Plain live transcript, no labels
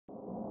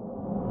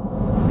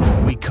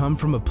come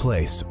from a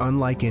place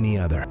unlike any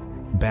other,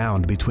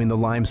 bound between the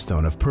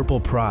limestone of purple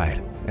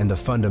pride and the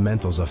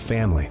fundamentals of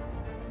family.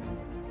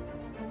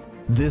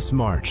 This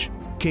March,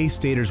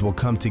 K-Staters will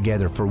come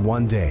together for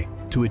one day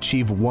to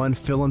achieve one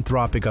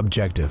philanthropic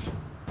objective.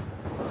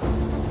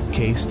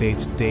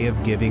 K-State's Day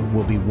of Giving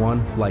will be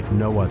one like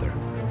no other.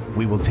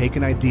 We will take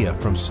an idea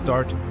from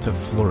start to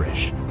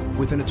flourish.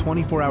 Within a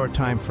 24-hour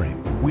time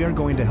frame, we are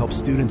going to help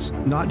students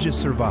not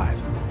just survive,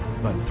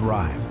 but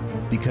thrive.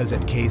 Because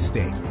at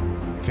K-State,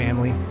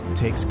 family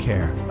takes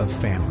care of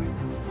family.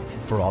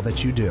 For all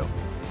that you do,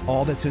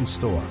 all that's in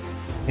store,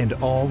 and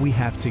all we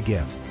have to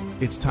give,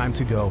 it's time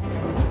to go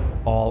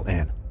all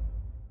in.